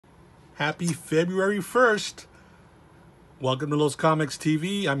Happy February 1st. Welcome to Los Comics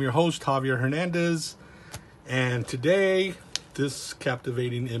TV. I'm your host, Javier Hernandez. And today, this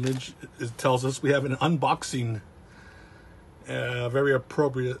captivating image tells us we have an unboxing. Very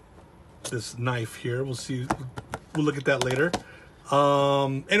appropriate, this knife here. We'll see. We'll look at that later.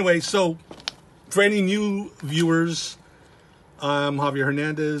 Anyway, so for any new viewers, I'm Javier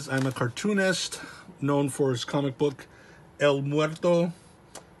Hernandez. I'm a cartoonist known for his comic book El Muerto.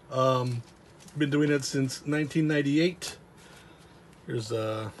 Been doing it since 1998. Here's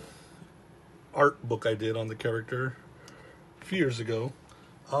a art book I did on the character a few years ago.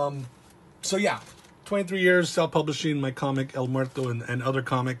 So yeah, 23 years self-publishing my comic El Muerto and other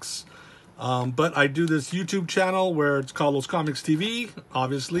comics. But I do this YouTube channel where it's called Los Comics TV,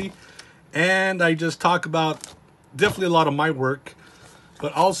 obviously. And I just talk about definitely a lot of my work,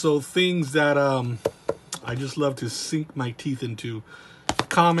 but also things that I just love to sink my teeth into.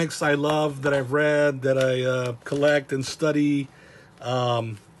 Comics I love, that I've read, that I collect and study.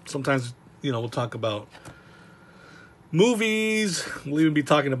 Sometimes, we'll talk about movies. We'll even be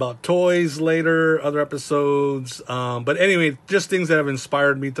talking about toys later, other episodes. But anyway, just things that have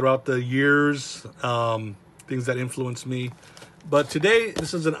inspired me throughout the years, things that influenced me. But today,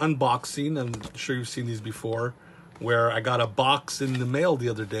 this is an unboxing. I'm sure you've seen these before, where I got a box in the mail the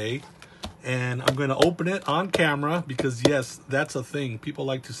other day. And I'm going to open it on camera because, yes, that's a thing. People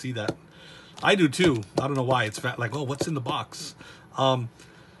like to see that. I do, too. I don't know why. It's like, oh, what's in the box? So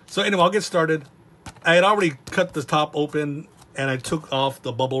anyway, I'll get started. I had already cut the top open, and I took off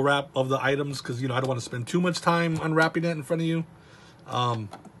the bubble wrap of the items because, I don't want to spend too much time unwrapping it in front of you.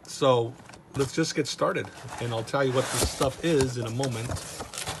 So let's just get started, and I'll tell you what this stuff is in a moment.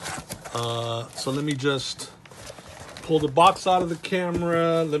 So let me just pull the box out of the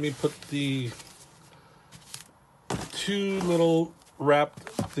camera. Let me put the two little wrapped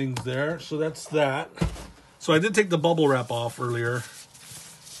things there. So that's that. So I did take the bubble wrap off earlier,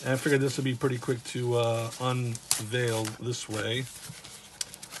 and I figured this would be pretty quick to unveil this way.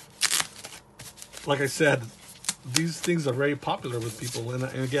 Like I said, these things are very popular with people. And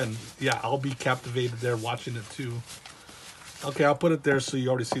again, yeah, I'll be captivated there watching it too. Okay, I'll put it there so you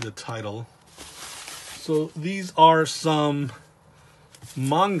already see the title. So these are some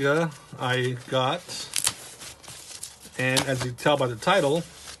manga I got. And as you tell by the title,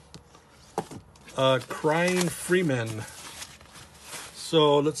 CRYING FREEMAN.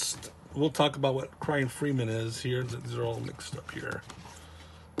 So we'll talk about what CRYING FREEMAN is here. These are all mixed up here.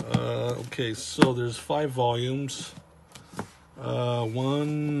 Okay, so there's 5 volumes.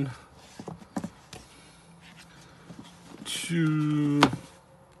 1, 2,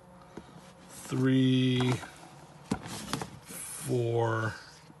 3, 4.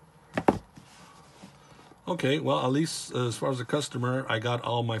 Okay, well, at least as far as the customer, I got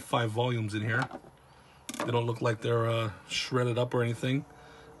all my 5 volumes in here. They don't look like they're shredded up or anything.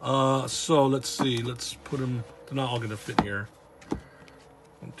 So let's see. Let's put them. They're not all going to fit here.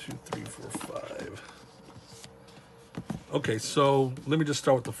 1, 2, 3, 4, 5. Okay, so let me just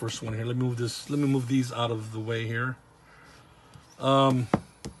start with the first one here. Let me move these out of the way here.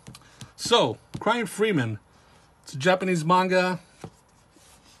 So, CRYING FREEMAN. It's a Japanese manga.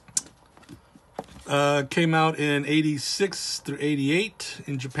 Came out in 86 through 88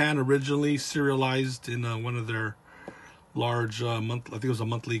 in Japan originally, serialized in one of their large, I think it was a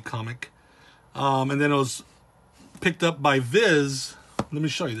monthly comic. And then it was picked up by Viz. Let me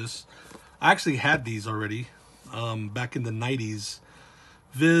show you this. I actually had these already back in the 90s.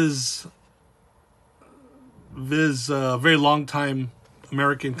 Viz, very long time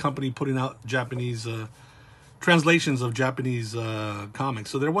American company putting out Japanese translations of Japanese comics.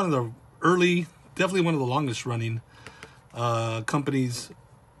 So they're one of the early, definitely one of the longest running companies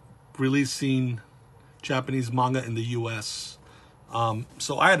releasing Japanese manga in the US.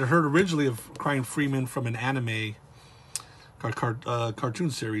 So I had heard originally of CRYING FREEMAN from an anime cartoon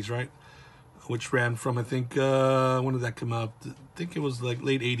series, right? Which ran from, I think, when did that come out? I think it was like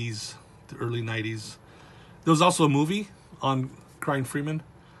late 80s to early 90s. There was also a movie on CRYING FREEMAN,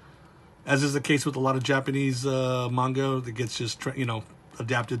 as is the case with a lot of Japanese manga that gets just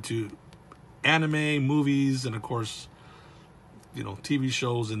adapted to anime, movies, and of course, TV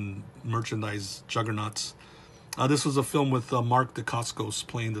shows and merchandise juggernauts. This was a film with Mark Dacascos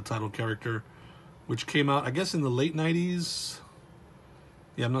playing the title character, which came out, I guess, in the late 90s.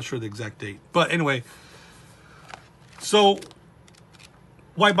 Yeah, I'm not sure the exact date. But anyway, so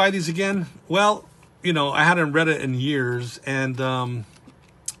why buy these again? Well, I hadn't read it in years, and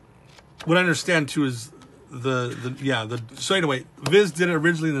what I understand too is so anyway, Viz did it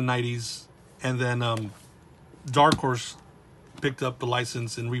originally in the 90s, and then Dark Horse picked up the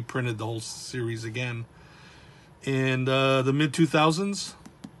license and reprinted the whole series again in the mid-2000s,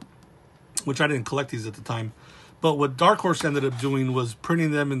 which I didn't collect these at the time. But what Dark Horse ended up doing was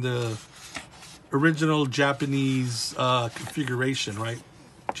printing them in the original Japanese configuration, right?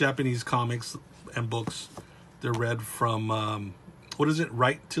 Japanese comics and books. They're read from, what is it,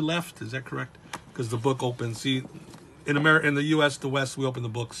 right to left? Is that correct? Because the book opens. See, in America, in the U.S., the West, we open the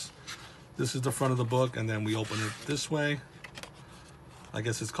books. This is the front of the book, and then we open it this way. I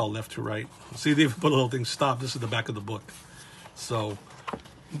guess it's called left to right. See, they put a little thing, stop. This is the back of the book. So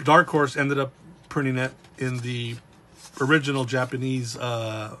Dark Horse ended up printing it in the original Japanese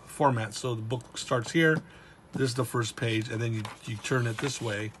format. So the book starts here. This is the first page, and then you turn it this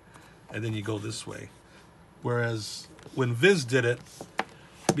way, and then you go this way. Whereas when Viz did it,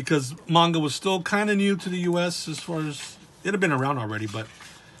 because manga was still kind of new to the U.S. as far as, it had been around already, but,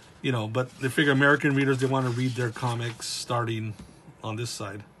 you know, but they figure American readers, they want to read their comics starting on this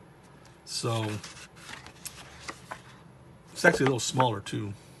side. So it's actually a little smaller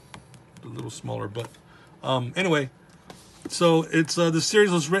too, a little smaller, but anyway, so it's the series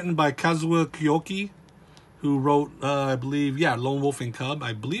was written by Kazuo Koike, who wrote I believe, yeah, Lone Wolf and Cub.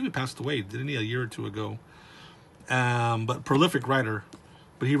 I believe he passed away, didn't he, a year or two ago? But prolific writer,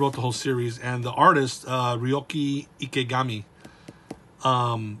 but he wrote the whole series. And the artist, Ryoichi Ikegami,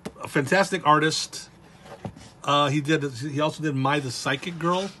 a fantastic artist. He also did My the Psychic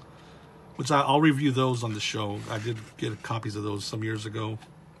Girl, which I'll review those on the show. I did get copies of those some years ago,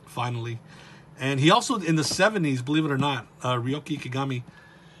 finally. And he also, in the 70s, believe it or not, Ryoichi Ikegami,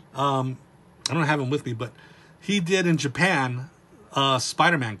 I don't have him with me, but he did in Japan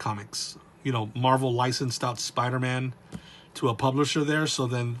Spider-Man comics. You know, Marvel licensed out Spider-Man to a publisher there. So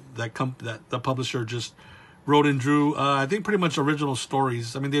then the publisher just wrote and drew, I think, pretty much original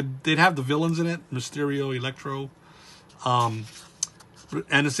stories. I mean, they'd have the villains in it, Mysterio, Electro, and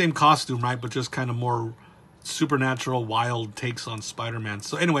the same costume, right? But just kind of more supernatural, wild takes on Spider-Man.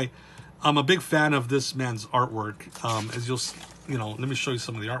 So anyway, I'm a big fan of this man's artwork. As you know, let me show you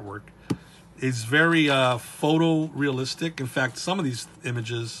some of the artwork. It's very photorealistic. In fact, some of these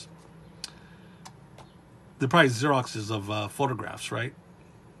images, they're probably Xeroxes of photographs, right?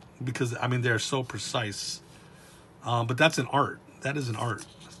 Because, I mean, they're so precise. But that's an art. That is an art.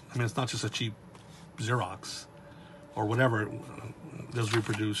 I mean, it's not just a cheap Xerox or whatever that's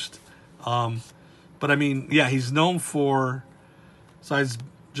reproduced. But, I mean, yeah, he's known for, besides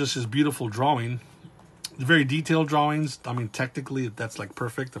just his beautiful drawing, very detailed drawings. I mean, technically, that's like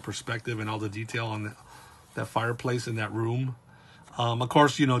perfect, the perspective and all the detail on that fireplace in that room. Of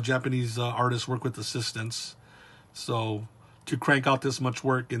course, you know, Japanese artists work with assistants. So to crank out this much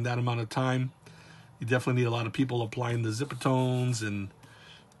work in that amount of time, you definitely need a lot of people applying the zippertones and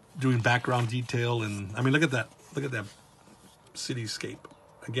doing background detail. And I mean, look at that. Look at that cityscape.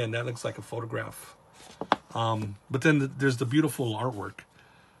 Again, that looks like a photograph. But then there's the beautiful artwork.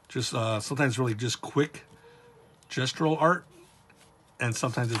 Just sometimes really just quick gestural art. And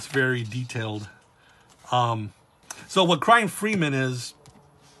sometimes it's very detailed. So what Crying Freeman is,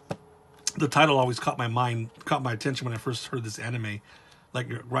 the title always caught my attention when I first heard this anime. Like,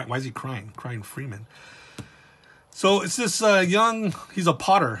 why is he crying? Crying Freeman. So it's this he's a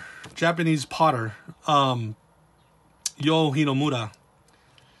potter, Japanese potter, Yo Hinomura.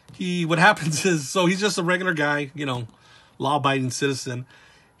 What happens is, so he's just a regular guy, you know, law-abiding citizen.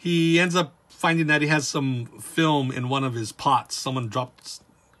 He ends up finding that he has some film in one of his pots. Someone dropped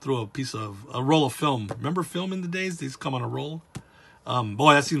through a roll of film. Remember film in the days? These come on a roll.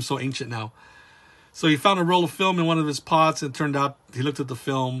 Boy, that seems so ancient now. So he found a roll of film in one of his pots. And it turned out he looked at the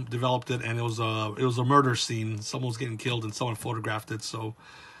film, developed it, and it was a murder scene. Someone was getting killed, and someone photographed it. So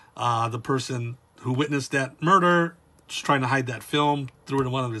the person who witnessed that murder was trying to hide that film, threw it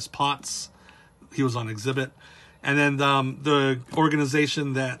in one of his pots. He was on exhibit, and then the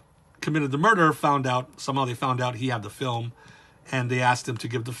organization that committed the murder found out he had the film. And they asked him to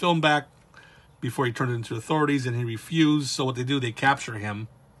give the film back before he turned it into authorities, and he refused. So what they do, they capture him.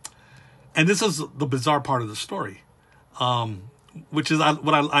 And this is the bizarre part of the story, which is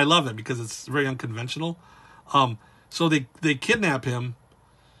what I love it, because it's very unconventional. So they kidnap him,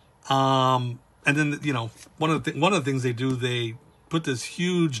 and then, you know, one of the things they do, they put this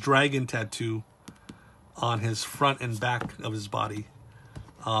huge dragon tattoo on his front and back of his body.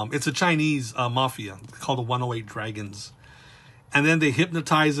 It's a Chinese mafia called the 108 Dragons. And then they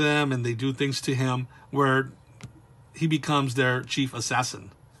hypnotize him and they do things to him where he becomes their chief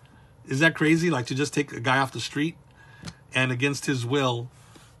assassin. Is that crazy? Like, to just take a guy off the street and against his will,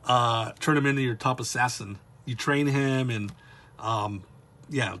 turn him into your top assassin. You train him and,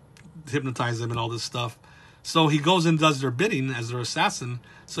 hypnotize him and all this stuff. So he goes and does their bidding as their assassin.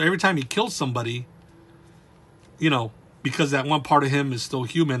 So every time he kills somebody, you know, because that one part of him is still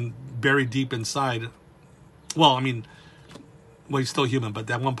human, buried deep inside. Well, I mean, well, he's still human, but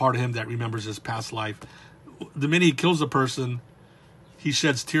that one part of him that remembers his past life. The minute he kills a person, he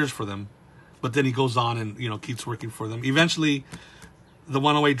sheds tears for them. But then he goes on and, you know, keeps working for them. Eventually, the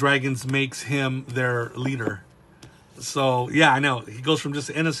 108 Dragons makes him their leader. So, yeah, I know. He goes from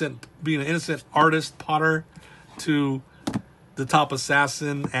just being an innocent artist, potter, to the top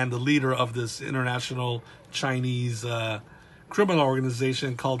assassin and the leader of this international Chinese criminal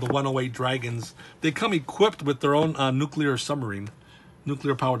organization called the 108 Dragons. They come equipped with their own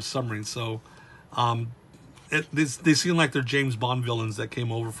nuclear-powered submarine. So, they seem like they're James Bond villains that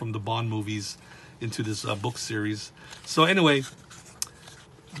came over from the Bond movies into this book series. So anyway,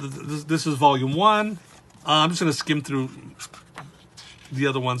 this is volume 1. I'm just going to skim through the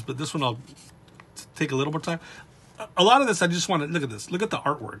other ones, but this one I'll take a little more time. A lot of this, I just want to look at this. Look at the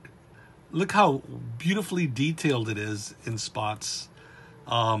artwork. Look how beautifully detailed it is in spots.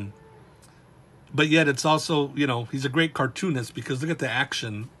 But yet it's also, you know, he's a great cartoonist because look at the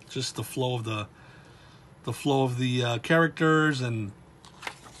action, just the flow of the characters, and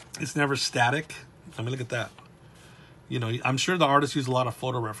it's never static. I mean, look at that. You know, I'm sure the artist used a lot of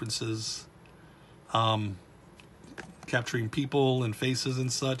photo references, capturing people and faces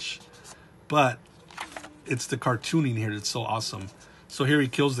and such, but it's the cartooning here that's so awesome. So here he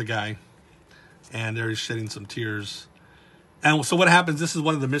kills the guy, and there he's shedding some tears. And so what happens, this is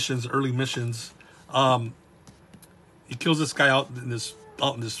one of the missions, early missions. He kills this guy out in this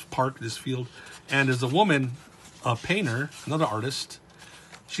park, this field, and there's a woman, a painter, another artist.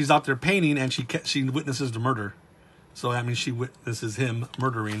 She's out there painting, and she witnesses the murder. So that means she witnesses him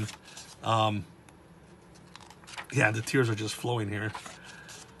murdering. Yeah, the tears are just flowing here.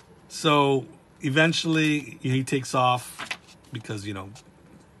 So eventually he takes off because, you know,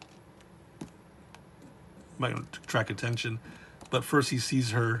 might attract attention. But first he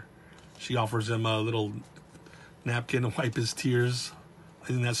sees her. She offers him a little napkin to wipe his tears.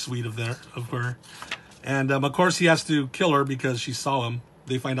 Isn't that sweet of her? And of course he has to kill her because she saw him.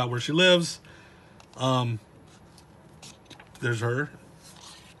 They find out where she lives. There's her.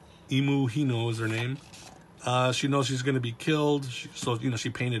 Imu Hino is her name. She knows she's going to be killed. So, you know, she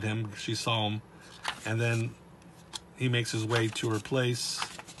painted him. She saw him. And then he makes his way to her place.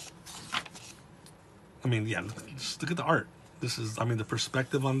 I mean, yeah, just look at the art. This is, I mean, the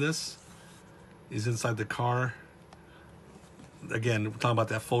perspective on this is inside the car. Again, we're talking about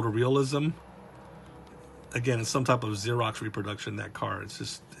that photorealism. Again, it's some type of Xerox reproduction, that car. It's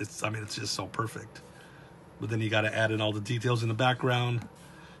just so perfect. But then you got to add in all the details in the background.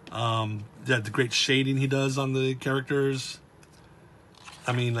 The great shading he does on the characters.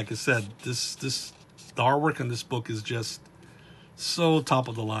 I mean, like I said, the artwork in this book is just so top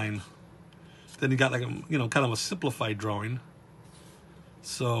of the line. Then you got like a, you know, kind of a simplified drawing.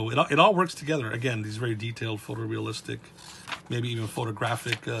 So it all works together. Again, these very detailed, photorealistic, maybe even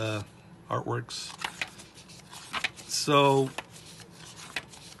photographic artworks. So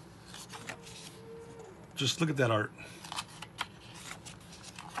just look at that art.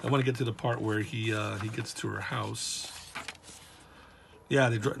 I want to get to the part where he gets to her house.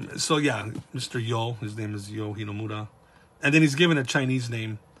 Yeah, so yeah, Mr. Yo, his name is Yo Hinomura. And then he's given a Chinese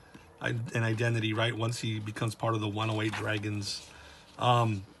name, an identity, right? Once he becomes part of the 108 Dragons.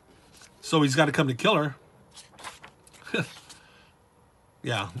 So he's got to come to kill her.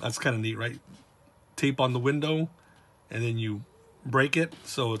 Yeah, that's kind of neat, right? Tape on the window, and then you break it,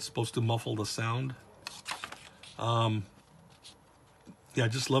 so it's supposed to muffle the sound. Yeah, I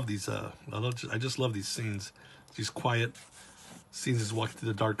just love these. I just love these scenes. These quiet scenes. He's walking through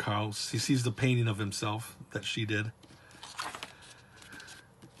the dark house. He sees the painting of himself that she did,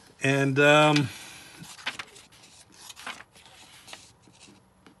 and yeah,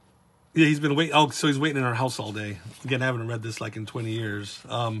 he's been waiting. Oh, so he's waiting in her house all day. Again, I haven't read this like in 20 years.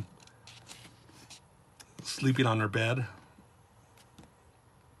 Sleeping on her bed,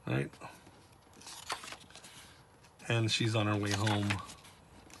 right? And she's on her way home.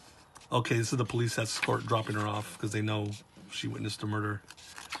 Okay, this is the police escort dropping her off because they know she witnessed a murder.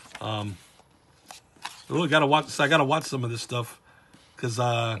 Really gotta watch. So I gotta watch some of this stuff because you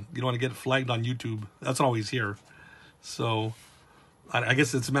don't want to get flagged on YouTube. That's always here. So I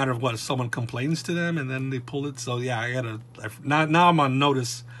guess it's a matter of what, if someone complains to them and then they pull it. So yeah, I gotta. Now I'm on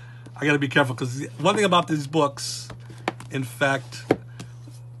notice. I gotta be careful because one thing about these books, in fact,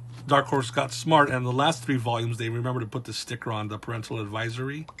 Dark Horse got smart, and the last 3 volumes they remember to put the sticker on, the parental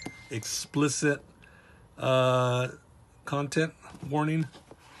advisory, explicit content warning.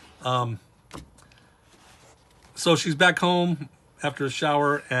 So she's back home after a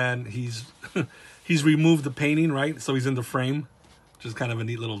shower, and he's he's removed the painting, right? So he's in the frame, which is kind of a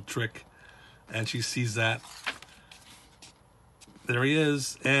neat little trick. And she sees that. There he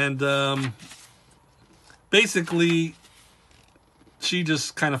is. And basically, she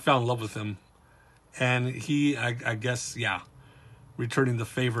just kind of fell in love with him. And he, I guess, yeah, returning the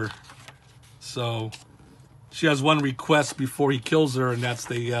favor. So she has one request before he kills her, and that's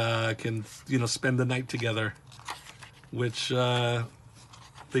they can, spend the night together. Which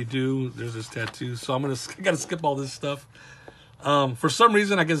they do. There's this tattoo. So I gotta skip all this stuff. For some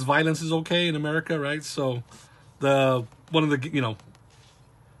reason, I guess violence is okay in America, right? So one of the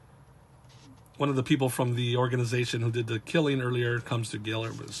people from the organization who did the killing earlier comes to kill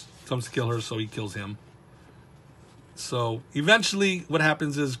her, so he kills him. So eventually, what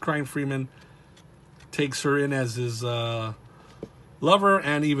happens is Crying Freeman takes her in as his lover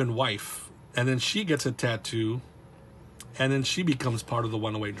and even wife, and then she gets a tattoo. And then she becomes part of the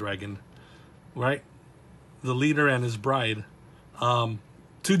One-Away Dragon, right? The leader and his bride. 2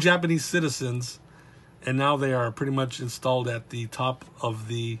 Japanese citizens, and now they are pretty much installed at the top of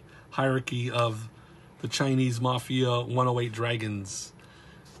the hierarchy of the Chinese Mafia 108 Dragons.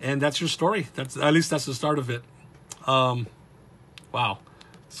 And that's your story. At least that's the start of it. Wow.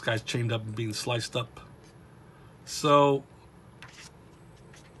 This guy's chained up and being sliced up. So,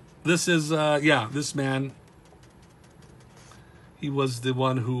 this is, this man... He was the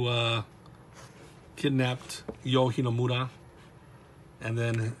one who kidnapped Yo Hinomura. And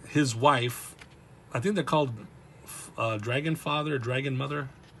then his wife, I think they're called Dragon Father or Dragon Mother.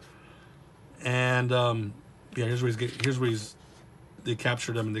 And here's where they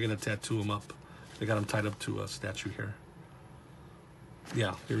captured him and they're going to tattoo him up. They got him tied up to a statue here.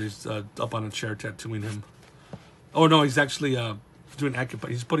 Yeah, here he's up on a chair tattooing him. Oh no, he's actually doing acupuncture.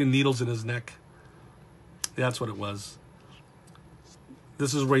 He's putting needles in his neck. Yeah, that's what it was.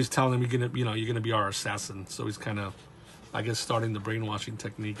 This is where he's telling him you're gonna be our assassin. So he's kind of, I guess, starting the brainwashing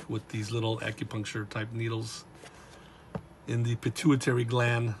technique with these little acupuncture type needles in the pituitary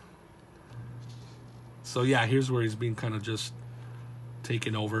gland. So yeah, here's where he's being kind of just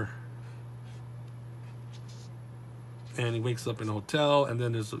taken over. And he wakes up in a hotel, and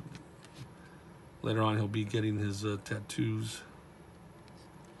then later on he'll be getting his tattoos.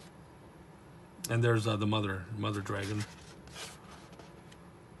 And there's the mother dragon.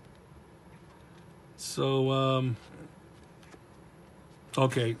 So,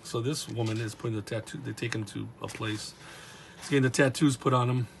 okay, so this woman is putting the tattoo, they take him to a place. He's getting the tattoos put on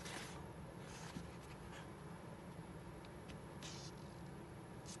him.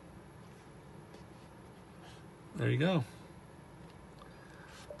 There you go.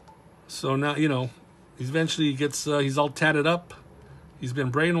 So now, he eventually gets, he's all tatted up. He's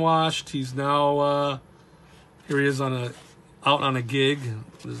been brainwashed. He's now, here he is out on a gig.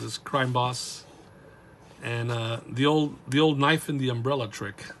 There's this crime boss. And the old knife and the umbrella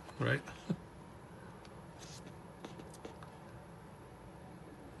trick, right?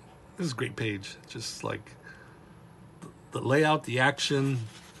 This is a great page. Just like the layout, the action,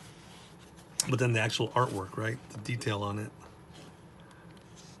 but then the actual artwork, right? The detail on it.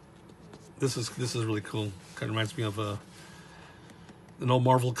 This is really cool. Kind of reminds me of an old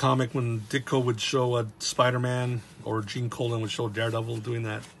Marvel comic when Ditko would show a Spider-Man, or Gene Colan would show Daredevil doing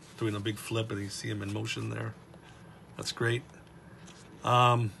a big flip, and you see him in motion there. That's great.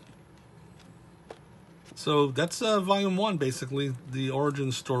 So that's volume 1, basically, the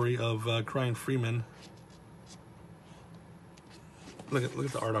origin story of Crying Freeman. Look at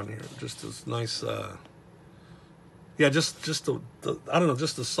the art on here. Just this nice, just the I don't know,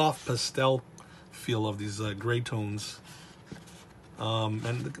 just the soft pastel feel of these gray tones,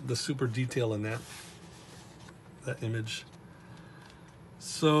 and the super detail in that image.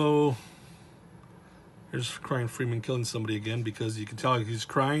 So here's Crying Freeman killing somebody again, because you can tell he's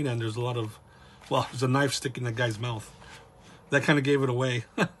crying, and there's a lot of, there's a knife sticking in that guy's mouth. That kind of gave it away.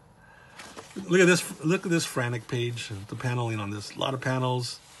 Look at this frantic page. The paneling on this, a lot of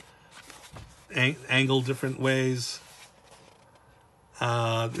panels, angled different ways.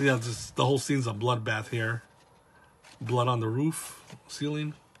 The whole scene's a bloodbath here. Blood on the roof,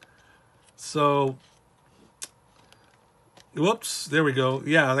 ceiling. So. Whoops, there we go.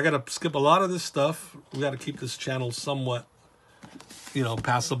 Yeah, I got to skip a lot of this stuff. We got to keep this channel somewhat,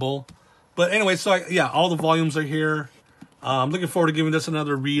 passable. But anyway, so all the volumes are here. I'm looking forward to giving this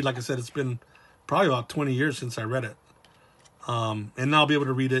another read. Like I said, it's been probably about 20 years since I read it. And now I'll be able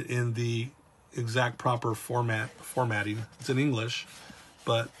to read it in the exact proper formatting. It's in English,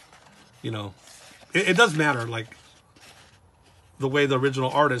 but, it does matter, like, the way the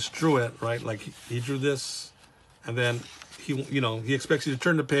original artist drew it, right? Like, he drew this and then he expects you to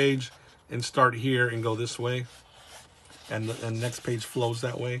turn the page and start here and go this way, and the next page flows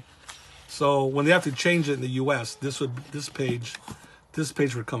that way. So when they have to change it in the U.S., this page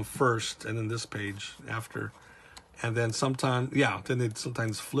would come first, and then this page after, and then then they'd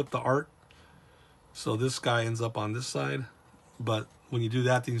sometimes flip the art, so this guy ends up on this side. But when you do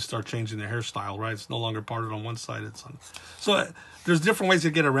that, then you start changing the hairstyle, right? It's no longer parted on one side; it's on. So there's different ways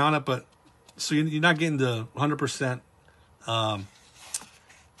to get around it, but so you're not getting the 100%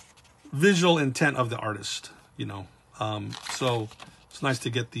 visual intent of the artist, So it's nice to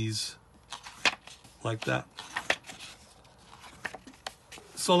get these like that.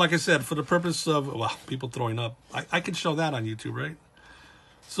 So like I said, for the purpose of, well, people throwing up, I could show that on YouTube, right?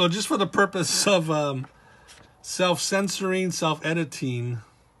 So just for the purpose of self-censoring, self-editing,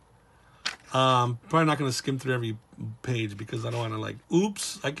 probably not going to skim through every page because I don't want to like,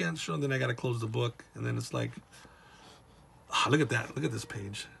 oops, I can't show, then I got to close the book. And then it's like, look at that. Look at this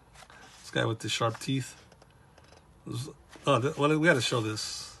page. This guy with the sharp teeth. Well, we got to show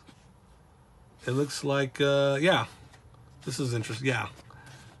this. It looks like, yeah, this is interesting. Yeah.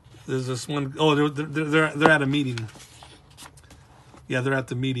 There's this one. Oh, they're at a meeting. Yeah, they're at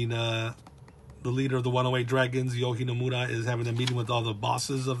the meeting. The leader of the 108 Dragons, Yohi Nomura, is having a meeting with all the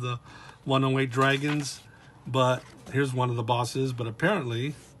bosses of the 108 Dragons. But here's one of the bosses. But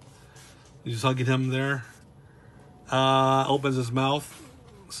apparently, he's hugging him there. Opens his mouth.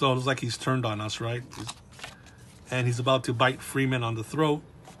 So it's like he's turned on us, right? And he's about to bite Freeman on the throat.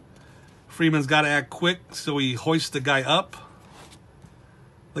 Freeman's got to act quick, so he hoists the guy up.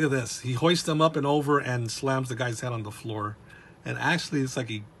 Look at this. He hoists him up and over and slams the guy's head on the floor. And actually, it's like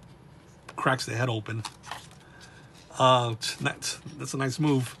he cracks the head open. That's a nice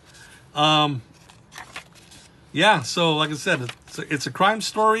move. Yeah, so like I said, it's a crime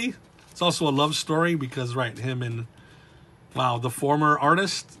story. It's also a love story because, right, him and, wow, the former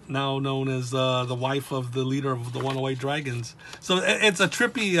artist, now known as the wife of the leader of the 108 Dragons. So it's a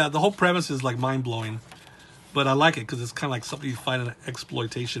trippy, the whole premise is like mind-blowing. But I like it because it's kind of like something you find in an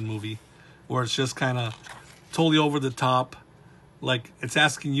exploitation movie where it's just kind of totally over the top. Like, it's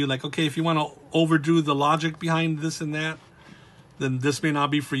asking you, like, okay, if you want to overdo the logic behind this and that, then this may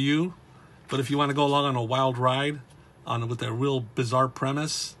not be for you. But if you want to go along on a wild ride with a real bizarre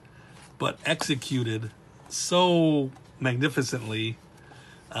premise, but executed so magnificently,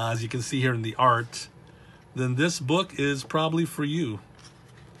 as you can see here in the art, then this book is probably for you.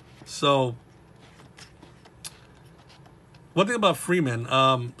 So, one thing about Freeman,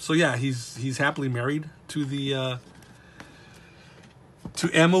 so yeah, he's happily married to the to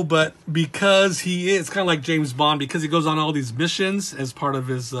Emu, but because he is kind of like James Bond, because he goes on all these missions as part of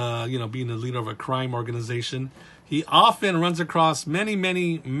his being the leader of a crime organization, he often runs across many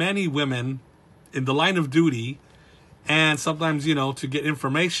women in the line of duty, and sometimes to get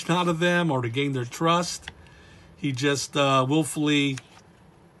information out of them or to gain their trust, he just willfully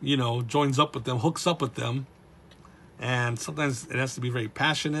joins up with them, hooks up with them. And sometimes it has to be very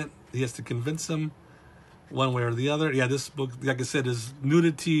passionate. He has to convince them one way or the other. Yeah, this book, like I said, is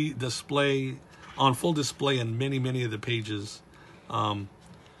nudity display on full display in many of the pages.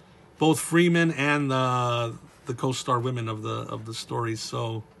 Both Freeman and the co-star women of the story.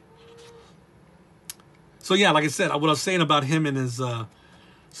 So yeah, like I said, what I was saying about him and his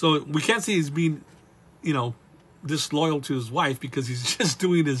so we can't say he's being disloyal to his wife because he's just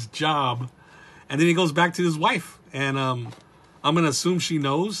doing his job. And then he goes back to his wife. And I'm going to assume she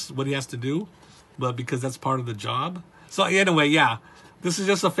knows what he has to do, but because that's part of the job. So anyway, yeah, this is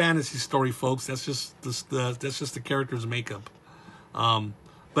just a fantasy story, folks. That's just the character's makeup.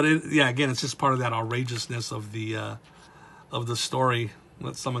 But again, it's just part of that outrageousness of the story.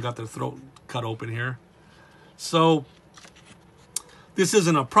 Someone got their throat cut open here. So this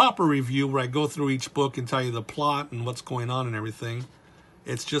isn't a proper review where I go through each book and tell you the plot and what's going on and everything.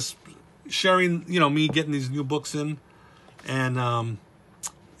 It's just sharing, me getting these new books in and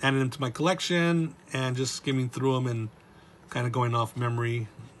adding them to my collection and just skimming through them and kind of going off memory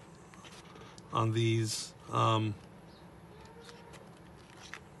on these. Oh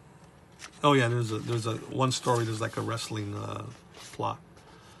yeah, there's a one story. There's like a wrestling plot,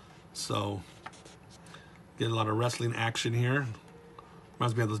 so get a lot of wrestling action here.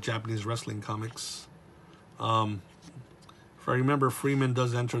 Reminds me of those Japanese wrestling comics. If I remember, Freeman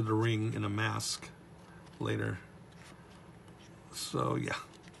does enter the ring in a mask later. So yeah,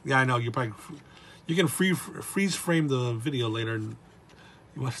 I know you can freeze frame the video later, and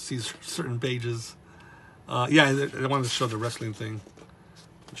you want to see certain pages. Yeah, I wanted to show the wrestling thing.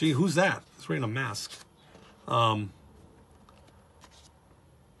 Gee, who's that? He's wearing a mask. Let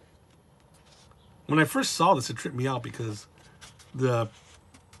When I first saw this, it tripped me out because the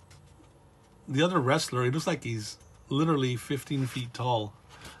other wrestler, it looks like he's literally 15 feet tall.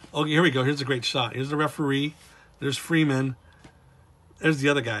 Okay, here we go. Here's a great shot. Here's the referee. There's Freeman. There's the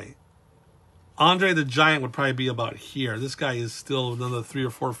other guy. Andre the Giant would probably be about here. This guy is still another 3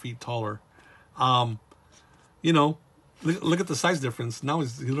 or 4 feet taller. You know, look at the size difference. Now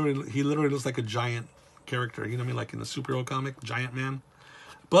he literally looks like a giant character. You know what I mean? Like in the superhero comic, Giant Man.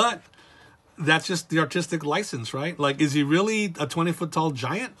 But that's just the artistic license, right? Like, is he really a 20-foot tall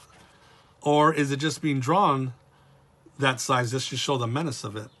giant? Or is it just being drawn that size just to show the menace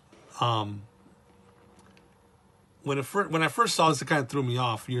of it? When I first saw this, it kind of threw me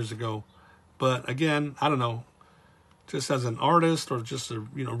off years ago. But again, I don't know. Just as an artist or just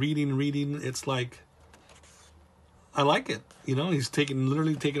reading, it's like I like it. You know, he's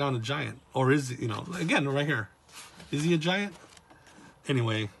literally taking on a giant, or is he, again right here, is he a giant?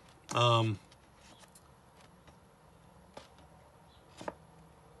 Anyway, there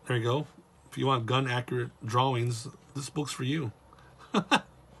you go. If you want gun accurate drawings, this book's for you.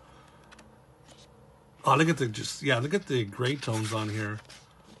 Oh, look at the gray tones on here.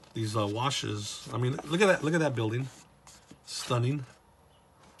 These washes. I mean, look at that building. Stunning.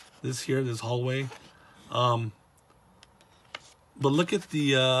 This hallway. But look at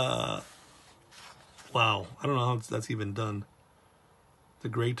the wow. I don't know how that's even done. The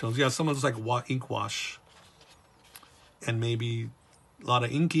gray tones. Yeah, some of it's like ink wash. And maybe a lot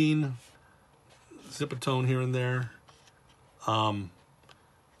of inking. Zip-a-tone here and there.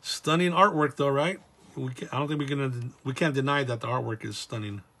 Stunning artwork though, right? I don't think we can't deny that the artwork is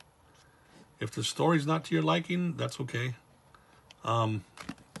stunning. If the story's not to your liking, that's okay.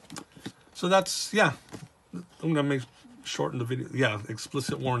 So that's, yeah. I'm gonna shorten the video. Yeah,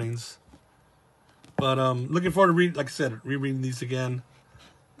 explicit warnings. But looking forward to like I said, rereading these again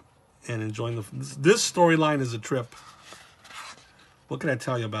and enjoying this storyline is a trip. What can I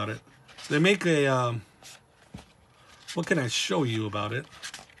tell you about it? They make a what can I show you about it?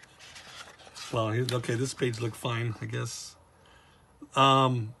 Well, okay, this page looked fine, I guess.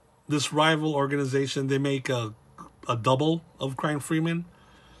 This rival organization, they make a double of Crying Freeman.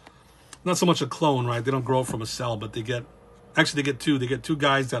 Not so much a clone, right? They don't grow from a cell, but they get two. They get two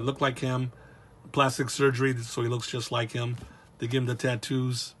guys that look like him, plastic surgery, so he looks just like him. They give him the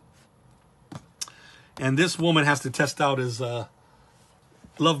tattoos. And this woman has to test out his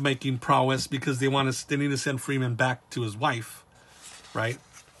lovemaking prowess because they need to send Freeman back to his wife, right?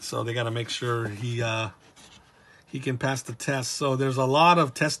 So they got to make sure he can pass the test. So there's a lot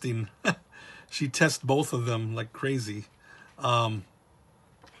of testing. She tests both of them like crazy.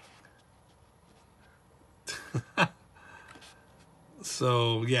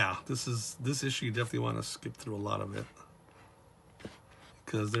 So yeah, this issue you definitely want to skip through a lot of it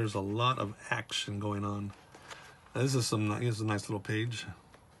because there's a lot of action going on. Here's a nice little page.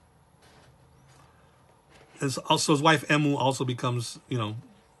 Also, his wife Emu also becomes,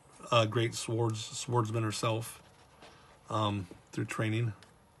 a great swordsman herself through training.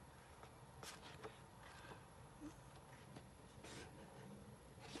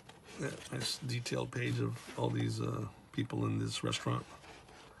 Yeah, nice detailed page of all these people in this restaurant.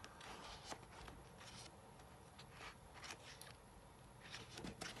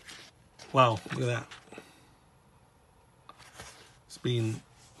 Wow, look at that. It's being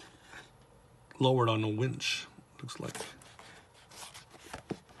lowered on a winch, looks like,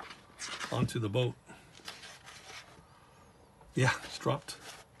 onto the boat. Yeah, it's dropped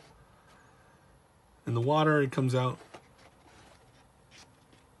in the water. It comes out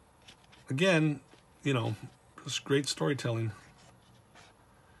again. Just great storytelling.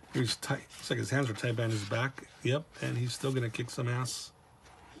 He's tight. Looks like his hands are tied behind his back. Yep, and he's still gonna kick some ass.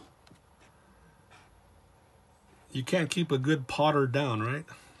 You can't keep a good potter down, right?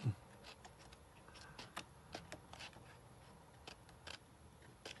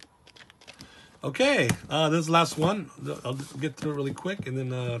 Okay, this is the last one. I'll get through it really quick, and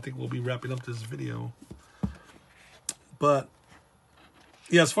then I think we'll be wrapping up this video. But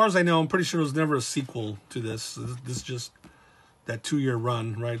yeah, as far as I know, I'm pretty sure there was never a sequel to this. This is just that 2-year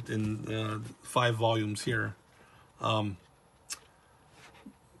run, right, in 5 volumes here. But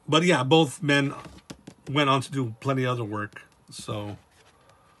yeah, both men went on to do plenty of other work, so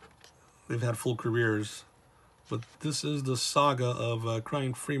they've had full careers. But this is the saga of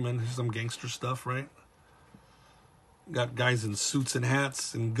Crying Freeman. Some gangster stuff, right? Got guys in suits and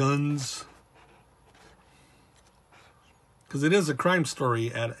hats and guns. Because it is a crime story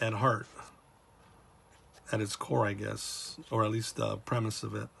at heart. At its core, I guess. Or at least the premise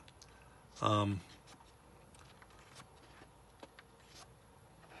of it.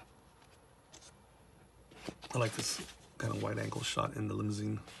 I like this kind of wide angle shot in the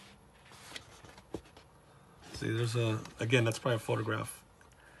limousine. See, there's a, again, that's probably a photograph.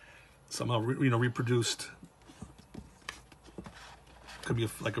 Somehow, reproduced. Could be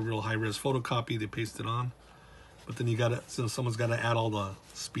like a real high-res photocopy. They paste it on. But then you gotta, so someone's gotta add all the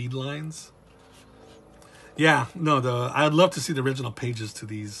speed lines. Yeah, no, I'd love to see the original pages to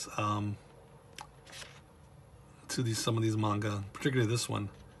these, some of these manga, particularly this one.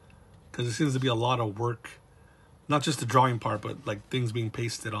 Because it seems to be a lot of work. Not just the drawing part, but like things being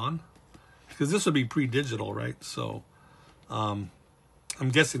pasted on. Because this would be pre-digital, right? So, I'm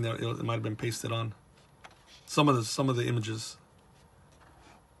guessing that it might have been pasted on some of the images.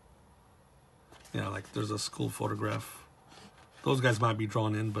 Yeah, like there's a school photograph. Those guys might be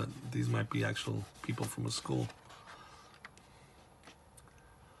drawn in, but these might be actual people from a school.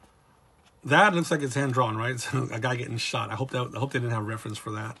 That looks like it's hand drawn, right? It's a guy getting shot. I hope they didn't have reference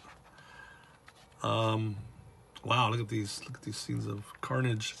for that. Wow, look at these scenes of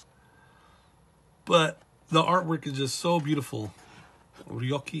carnage. But the artwork is just so beautiful.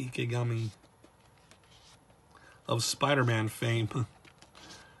 Ryoichi Ikegami of Spider-Man fame.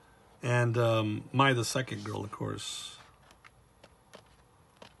 And Mai the Second Girl, of course.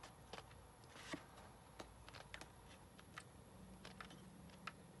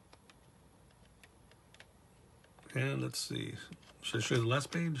 And let's see. Should I show you the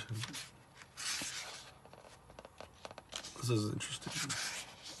last page? This is interesting.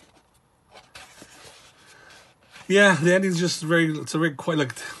 Yeah, the ending's just it's a very quite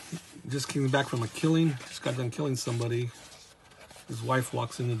like, just came back from a killing. Just got done killing somebody. His wife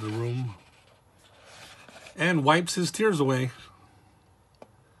walks into the room and wipes his tears away.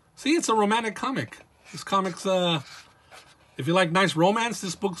 See, it's a romantic comic. This comic's, if you like nice romance,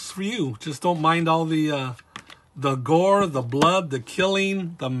 this book's for you. Just don't mind all the gore, the blood, the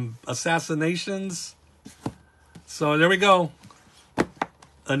killing, the assassinations. So there we go.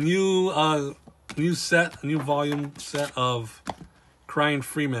 A new volume set of Crying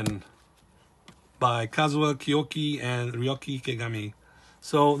Freeman by Kazuo Koike and Ryoichi Ikegami.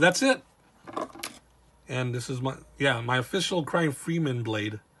 So that's it. And this is my official Crying Freeman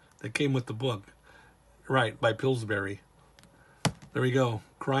blade that came with the book. Right, by Pillsbury. There we go.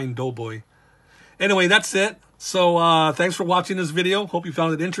 Crying Doughboy. Anyway, that's it. So thanks for watching this video. Hope you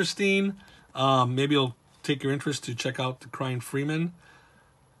found it interesting. Maybe it'll take your interest to check out the Crying Freeman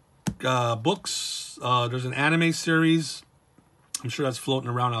books. There's an anime series. I'm sure that's floating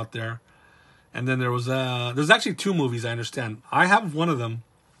around out there. And then there's actually 2 movies, I understand. I have one of them.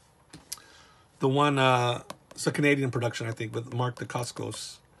 The one, it's a Canadian production, I think, with Mark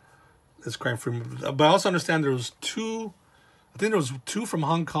Dacascos. It's Crying Freeman. But I also understand there was 2, I think there was 2 from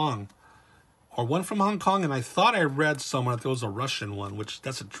Hong Kong. Or 1 from Hong Kong, and I thought I read somewhere that there was a Russian one, which,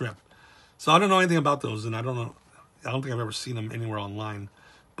 that's a trip. So I don't know anything about those, and I don't think I've ever seen them anywhere online.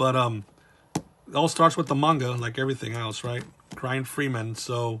 But it all starts with the manga, like everything else, right? Crying Freeman.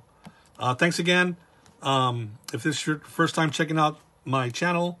 So thanks again. If this is your first time checking out my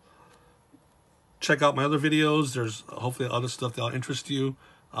channel, check out my other videos. There's hopefully other stuff that'll interest you.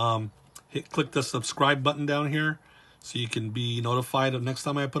 Click the subscribe button down here so you can be notified of next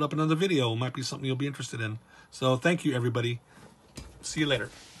time I put up another video. It might be something you'll be interested in. So thank you, everybody. See you later.